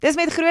Dis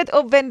met groot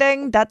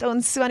opwinding dat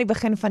ons so aan die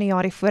begin van die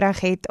jaar die voorreg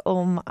het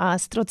om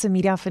as trotse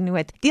media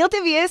vernoot deel te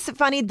wees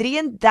van die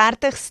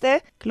 33ste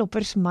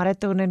Kloppers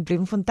Marathon in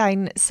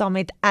Bloemfontein saam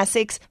met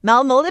Essex.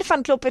 Mel Mulder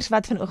van Kloppers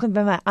wat vanoggend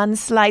by my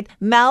aansluit.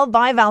 Mel,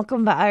 baie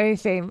welkom by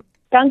OFM.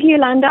 Dankie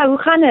Jolanda, hoe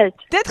gaan dit?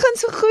 Dit gaan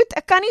so goed.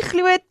 Ek kan nie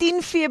glo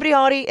 10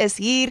 Februarie is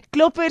hier.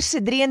 Kloppers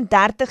se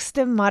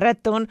 33ste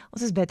marathon.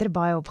 Ons is bitter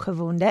baie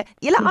opgewonde.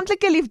 Julle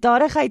amptelike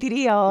liefdadigheid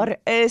hierdie jaar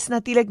is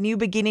natuurlik New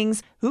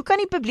Beginnings. Hoe kan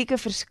die publiek 'n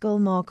verskil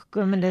maak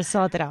komende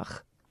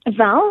Saterdag?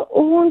 Wel,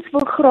 ons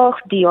wil graag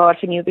die jaar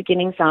vir New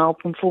Beginnings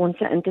help om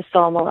fondse in te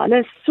samel. Hulle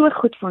is so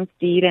goed vir ons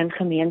diere en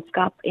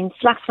gemeenskap en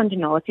slegs van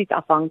donasies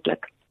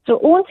afhanklik. So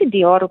ons het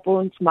die jaar op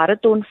ons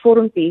marathon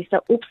vormpie 'n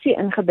opsie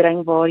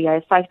ingebring waar jy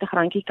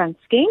R50 kan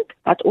skenk,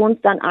 wat ons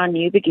dan aan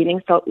New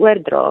Beginnings sal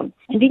oordra.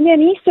 Indien jy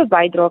nie so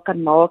bydra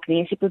kan maak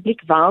nie, is die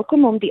publiek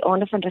welkom om die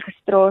aande van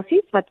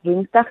registrasies, wat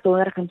Woensdag,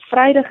 Donderdag en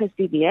Vrydag is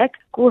die week,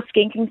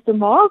 kosskenkings te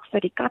maak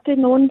vir die katte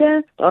en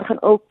honde. Daar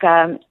gaan ook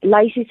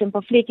lysies en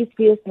pamfletjies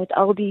wees met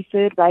al die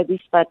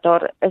furbabies wat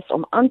daar is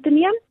om aan te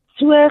neem.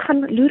 So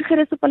gaan loer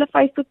gerus op hulle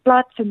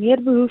Facebookblad vir meer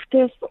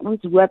behoeftes.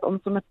 Ons hoop om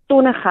sommer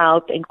tonne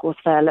geld en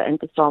kos vir hulle in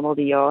te samel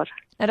die jaar.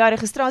 Nou daai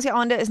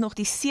registrasieaande is nog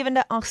die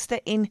 7de,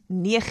 8ste en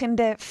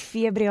 9de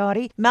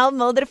Februarie. Mel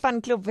Mulder van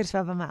Kloppers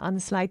wat by my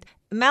aansluit.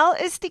 Mel,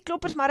 is die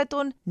Kloppers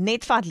Marathon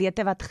net vir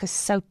atlete wat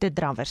gesoute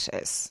drawers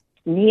is?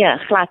 Nee,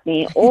 glad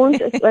nie.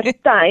 Ons is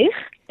oortuig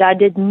dat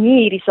dit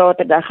nie hierdie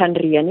Saterdag gaan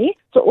reën nie.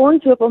 So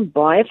ons hoop om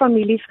baie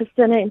families,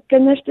 gesinne en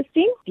kinders te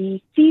sien. Die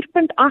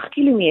 4.8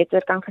 km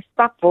kan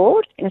gestap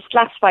word en is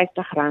slegs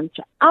R50.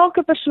 So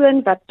elke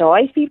persoon wat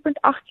daai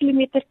 4.8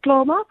 km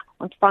klaarmaak,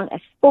 ontvang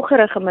 'n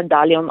spoggerige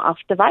medalje om af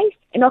te wys.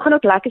 En daar gaan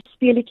ook lekker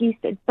speletjies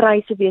en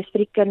pryse wees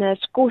vir die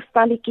kinders,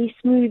 kostalletjies,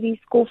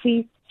 smoothies,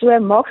 koffie. So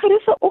maak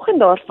gerus 'n oggend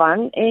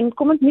daarvan en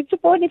kom ontmoet so 'n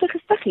paar nuwe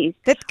gesiggies.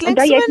 Dit klink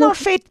so na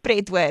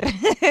vetpret hoor.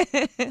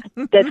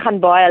 Dit gaan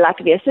baie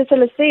lekker wees. Soos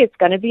hulle sê, it's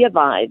gonna be a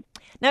vibe.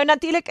 Nou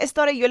natuurlik is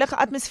daar 'n jolige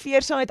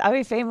atmosfeer saam met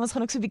OFM. Ons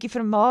gaan ook so 'n bietjie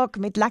vermaak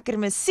met lekker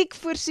musiek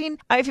voorsien.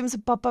 OFM se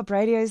pop-up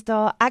radio is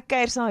daar. Ek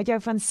kuier saam met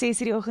jou van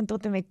 6:00 die oggend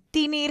tot en met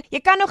 10:00. Jy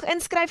kan nog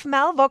inskryf,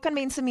 Mel. Waar kan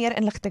mense meer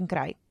inligting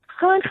kry?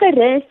 Gaan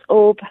gerus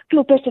op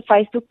Kloppers se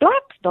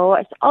Facebookblad. Daar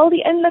is al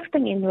die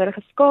inligting en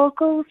nodige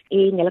skakels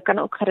en jy kan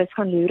ook gerus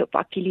gaan loer op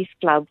Achilles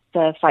Club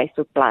se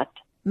Facebookblad.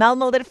 Mel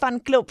Mulder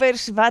van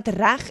Kloppers wat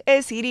reg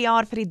is hierdie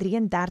jaar vir die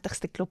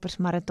 33ste Kloppers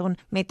Marathon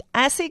met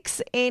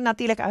Essex en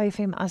natuurlik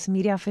OFM as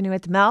media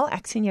vernoot. Mel,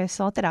 ek sien jou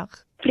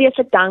Saterdag.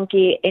 Vreeslik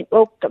dankie en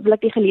ook wil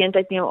ek die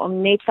geleentheid neem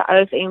om net vir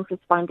OFM se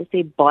span te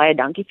sê baie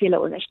dankie vir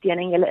julle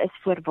ondersteuning. Julle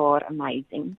is voorwaar amazing.